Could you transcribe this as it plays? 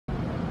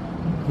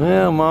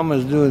Well,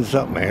 Mama's doing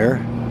something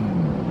here.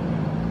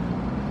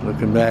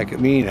 Looking back at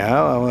me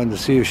now, I wanted to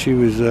see if she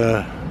was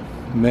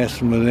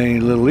messing with any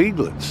little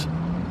eaglets.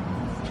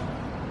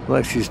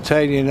 Like she's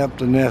tidying up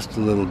the nest a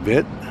little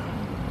bit.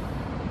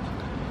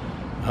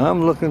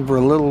 I'm looking for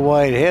a little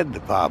white head to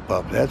pop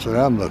up. That's what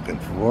I'm looking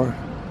for.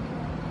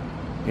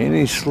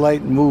 Any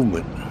slight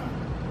movement.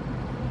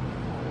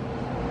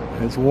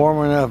 It's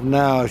warm enough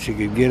now she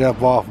could get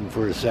up off them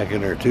for a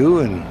second or two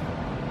and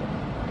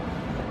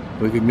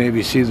we could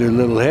maybe see their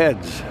little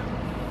heads.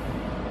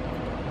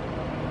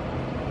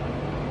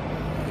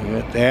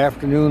 I got the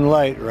afternoon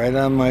light right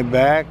on my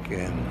back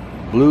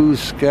and blue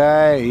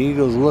sky,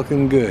 eagles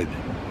looking good.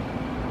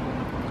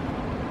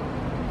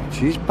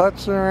 She's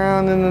putzing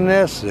around in the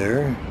nest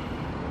there,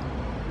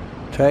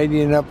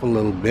 tidying up a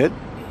little bit.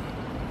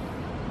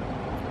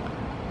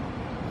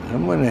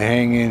 I'm going to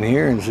hang in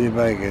here and see if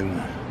I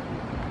can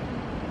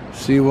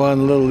see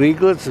one little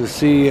eaglets or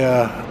see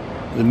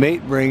the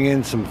mate bring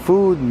in some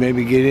food and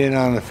maybe get in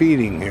on the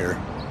feeding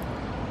here.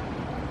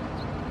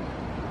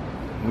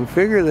 We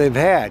figure they've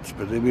hatched,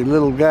 but they'd be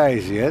little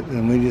guys yet,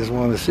 and we just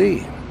want to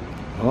see.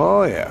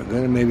 Oh yeah, I'm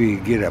going to maybe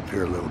get up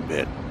here a little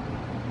bit.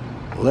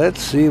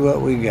 Let's see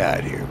what we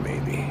got here,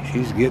 maybe.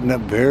 She's getting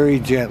up very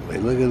gently.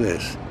 Look at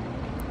this.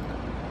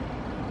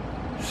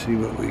 See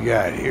what we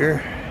got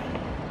here.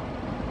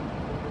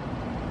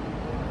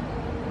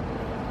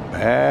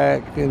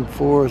 Back and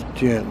forth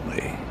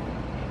gently.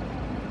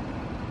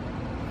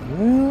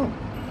 Well,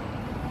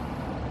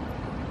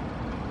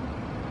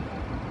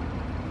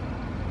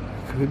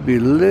 could be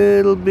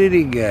little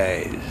bitty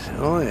guys.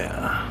 Oh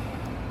yeah.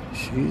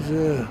 She's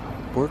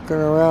working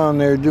around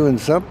there doing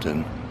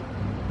something.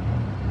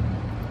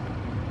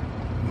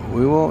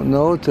 We won't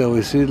know till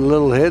we see the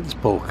little heads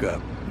poke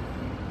up.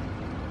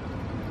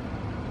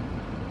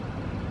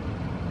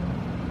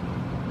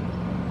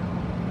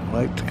 I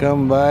like to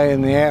come by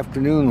in the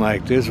afternoon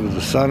like this with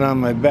the sun on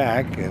my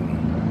back and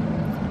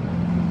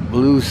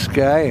blue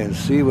sky and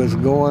see what's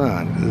going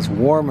on. It's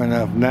warm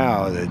enough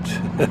now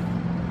that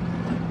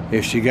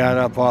if she got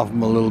up off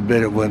them a little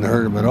bit, it wouldn't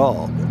hurt them at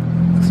all. But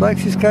looks like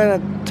she's kind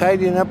of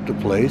tidying up the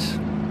place.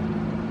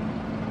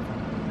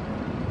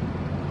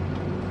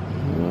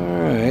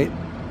 All right.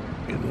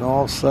 Getting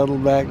all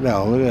settled back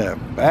now. Look at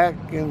that. Back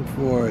and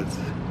forth.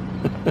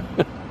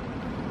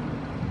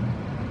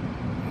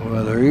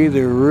 Well, they're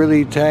either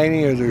really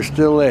tiny or they're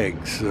still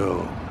eggs.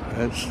 So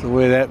that's the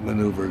way that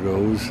maneuver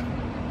goes.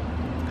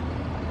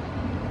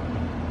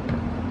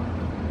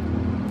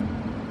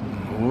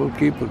 We'll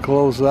keep a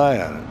close eye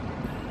on it.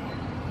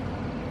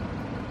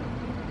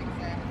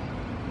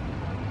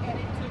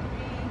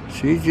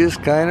 She's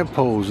just kind of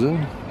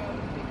posing.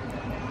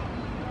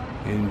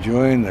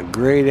 Enjoying the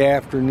great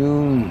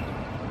afternoon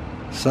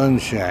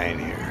sunshine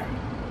here.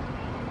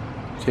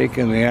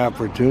 Taking the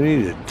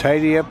opportunity to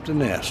tidy up the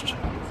nest.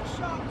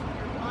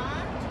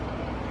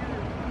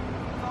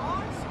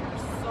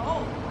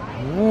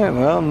 Alright,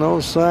 well, no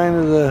sign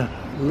of the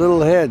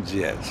little heads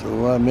yet,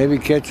 so maybe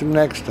catch them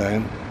next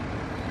time.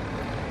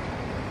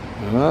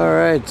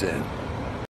 Alright then.